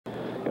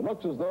It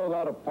looks as though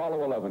that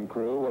Apollo 11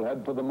 crew will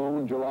head for the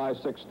moon July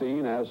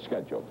 16 as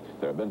scheduled.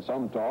 There have been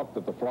some talk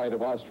that the flight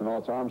of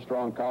astronauts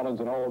Armstrong, Collins,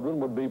 and Aldrin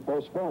would be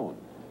postponed.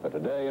 But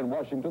today in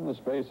Washington, the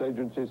space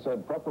agency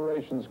said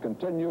preparations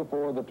continue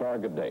for the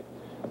target date.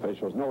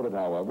 Officials noted,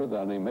 however,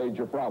 that any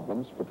major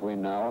problems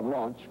between now and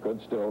launch could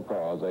still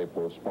cause a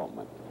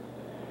postponement.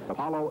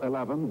 Apollo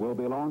 11 will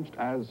be launched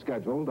as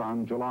scheduled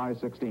on July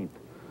 16th.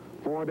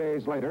 4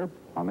 days later,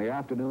 on the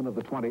afternoon of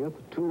the 20th,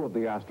 2 of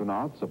the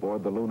astronauts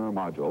aboard the lunar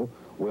module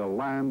will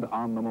land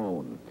on the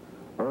moon.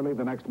 Early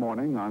the next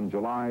morning, on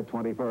July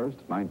 21st,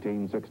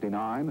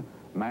 1969,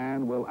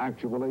 man will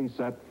actually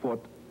set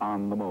foot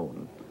on the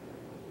moon.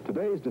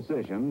 Today's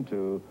decision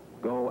to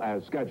go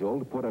as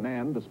scheduled put an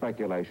end to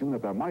speculation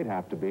that there might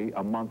have to be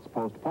a month's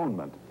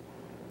postponement.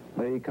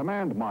 The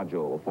command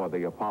module for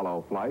the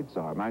Apollo flights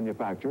are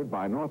manufactured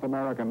by North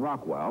American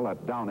Rockwell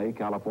at Downey,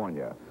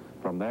 California.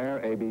 From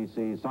there,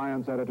 ABC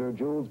science editor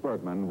Jules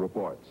Bergman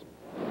reports.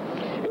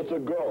 It's a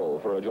go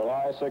for a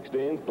July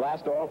 16th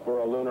blast-off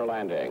for a lunar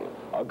landing.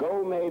 A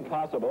go made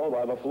possible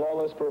by the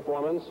flawless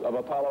performance of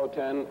Apollo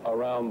 10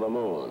 around the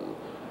moon.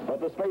 But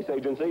the space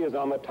agency is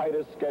on the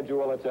tightest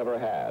schedule it's ever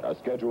had, a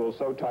schedule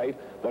so tight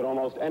that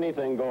almost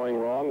anything going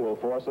wrong will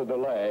force a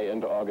delay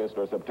into August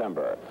or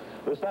September.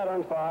 The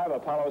Saturn V,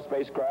 Apollo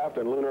spacecraft,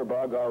 and lunar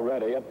bug are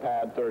ready at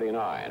pad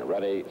 39,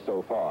 ready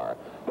so far.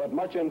 But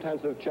much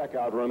intensive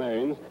checkout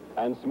remains,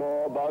 and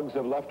small bugs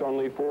have left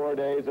only 4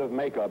 days of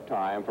makeup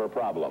time for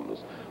problems.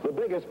 The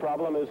biggest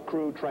problem is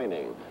crew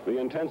training, the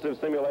intensive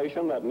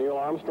simulation that Neil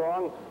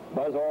Armstrong,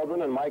 Buzz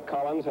Aldrin, and Mike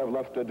Collins have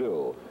left to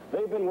do.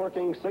 They've been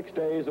working 6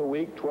 days a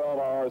week, 12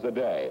 hours a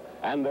day,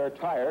 and they're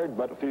tired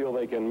but feel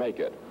they can make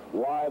it.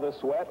 Why the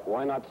sweat?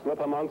 Why not slip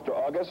a month to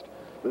August?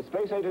 The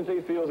space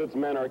agency feels its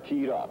men are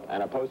keyed up,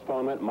 and a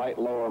postponement might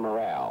lower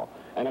morale.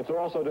 And it's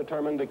also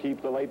determined to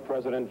keep the late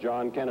President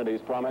John Kennedy's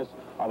promise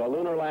of a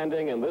lunar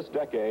landing in this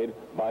decade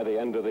by the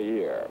end of the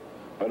year.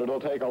 But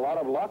it'll take a lot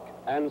of luck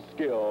and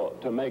skill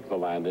to make the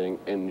landing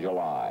in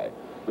July.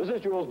 This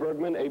is Jules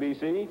Bergman,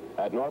 ABC,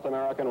 at North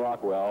American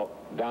Rockwell,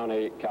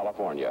 Downey,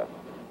 California.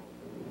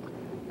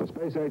 The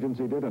space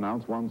agency did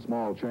announce one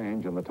small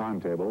change in the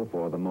timetable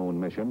for the moon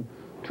mission.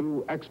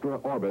 2 extra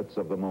orbits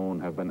of the moon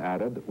have been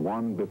added,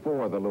 one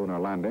before the lunar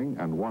landing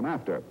and one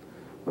after.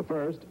 The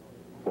first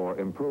for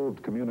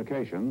improved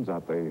communications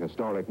at the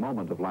historic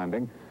moment of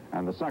landing,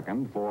 and the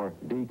second for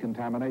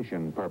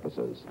decontamination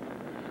purposes.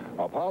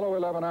 Apollo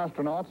 11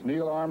 astronauts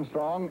Neil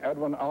Armstrong,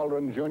 Edwin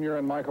Aldrin Jr.,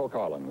 and Michael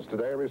Collins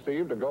today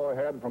received a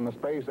go-ahead from the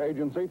space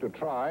agency to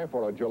try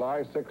for a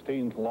July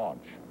 16th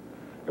launch.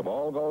 If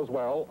all goes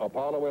well,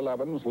 Apollo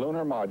 11's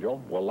lunar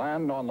module will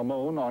land on the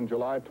moon on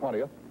July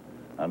 20th,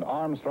 and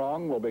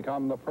Armstrong will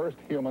become the first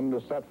human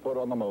to set foot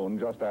on the moon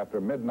just after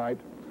midnight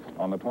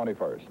on the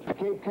 21st. At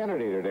Cape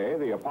Kennedy today,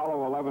 the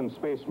Apollo 11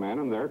 spacemen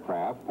and their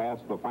craft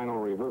passed the final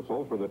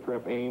rehearsal for the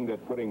trip aimed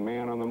at putting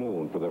man on the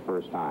moon for the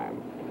first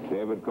time.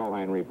 David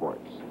Cohen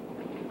reports.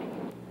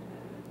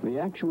 The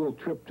actual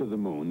trip to the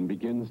moon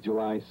begins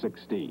July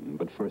 16,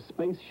 but for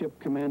Spaceship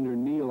Commander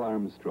Neil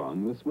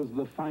Armstrong, this was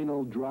the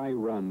final dry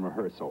run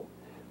rehearsal.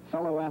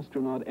 Fellow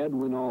astronaut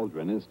Edwin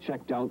Aldrin is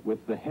checked out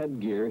with the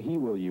headgear he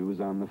will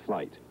use on the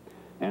flight.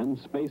 And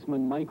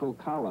spaceman Michael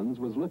Collins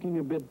was looking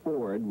a bit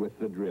bored with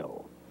the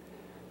drill.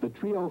 The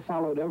trio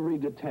followed every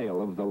detail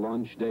of the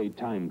launch day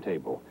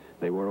timetable.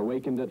 They were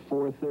awakened at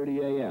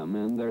 4:30 a.m.,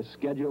 and their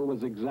schedule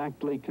was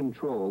exactly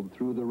controlled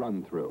through the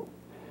run-through.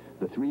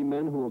 The 3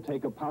 men who will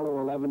take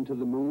Apollo 11 to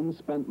the moon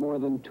spent more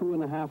than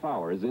 2.5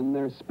 hours in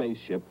their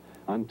spaceship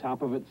on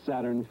top of its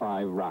Saturn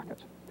V rocket.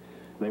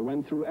 They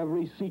went through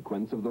every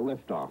sequence of the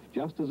liftoff,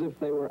 just as if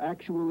they were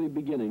actually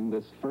beginning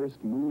this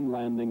first moon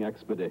landing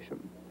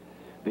expedition.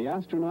 The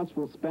astronauts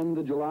will spend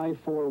the July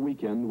 4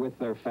 weekend with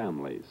their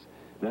families.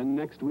 Then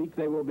next week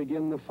they will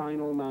begin the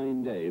final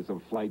 9 days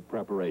of flight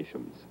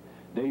preparations.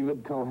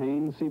 David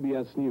Cohen,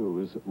 CBS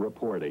News,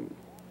 reporting.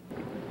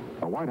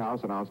 The White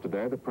House announced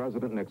today that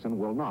President Nixon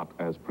will not,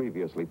 as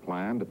previously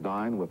planned,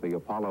 dine with the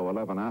Apollo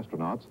 11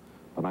 astronauts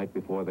the night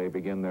before they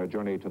begin their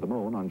journey to the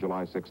moon on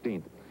July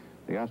 16th.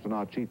 The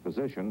astronaut chief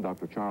physician,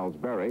 Dr. Charles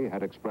Berry,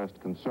 had expressed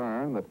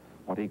concern that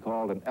what he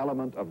called an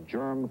element of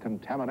germ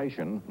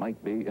contamination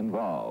might be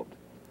involved.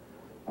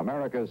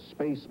 America's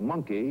space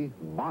monkey,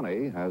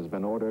 Bonnie, has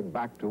been ordered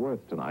back to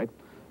Earth tonight.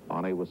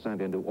 Bonnie was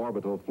sent into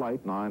orbital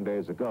flight 9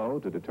 days ago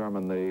to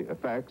determine the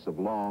effects of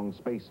long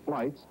space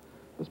flights.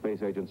 The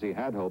space agency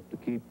had hoped to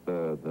keep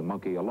the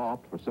monkey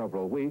aloft for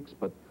several weeks,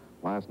 but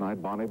last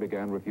night Bonnie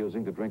began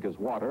refusing to drink his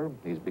water.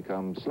 He's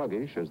become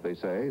sluggish, as they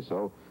say,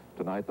 so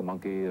tonight the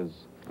monkey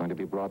is going to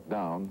be brought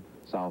down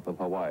south of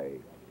Hawaii.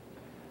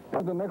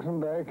 President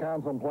Nixon Day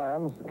canceled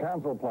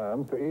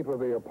plans to eat with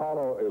the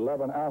Apollo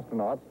 11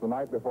 astronauts the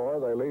night before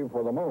they leave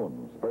for the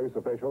moon. Space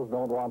officials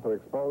don't want to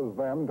expose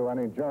them to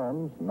any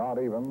germs, not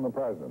even the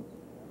president's.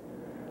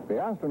 The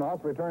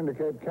astronauts returned to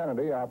Cape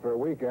Kennedy after a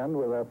weekend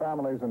with their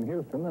families in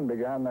Houston and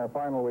began their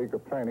final week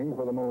of training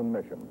for the moon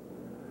mission.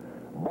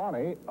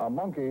 Bonnie, a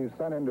monkey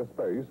sent into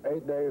space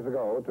 8 days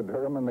ago to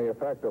determine the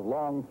effect of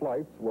long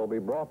flights, will be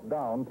brought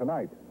down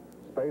tonight.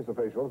 space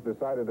officials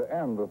decided to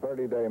end the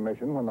 30-day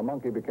mission when the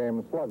monkey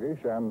became sluggish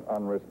and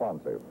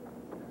unresponsive.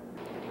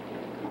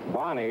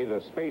 Bonnie,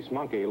 the space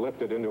monkey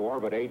lifted into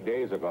orbit 8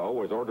 days ago,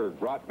 was ordered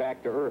brought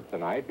back to Earth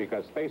tonight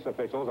because space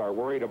officials are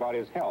worried about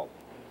his health.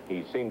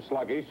 He seemed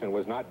sluggish and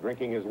was not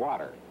drinking his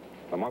water.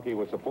 The monkey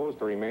was supposed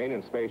to remain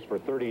in space for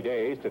 30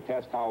 days to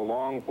test how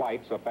long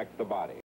flights affect the body.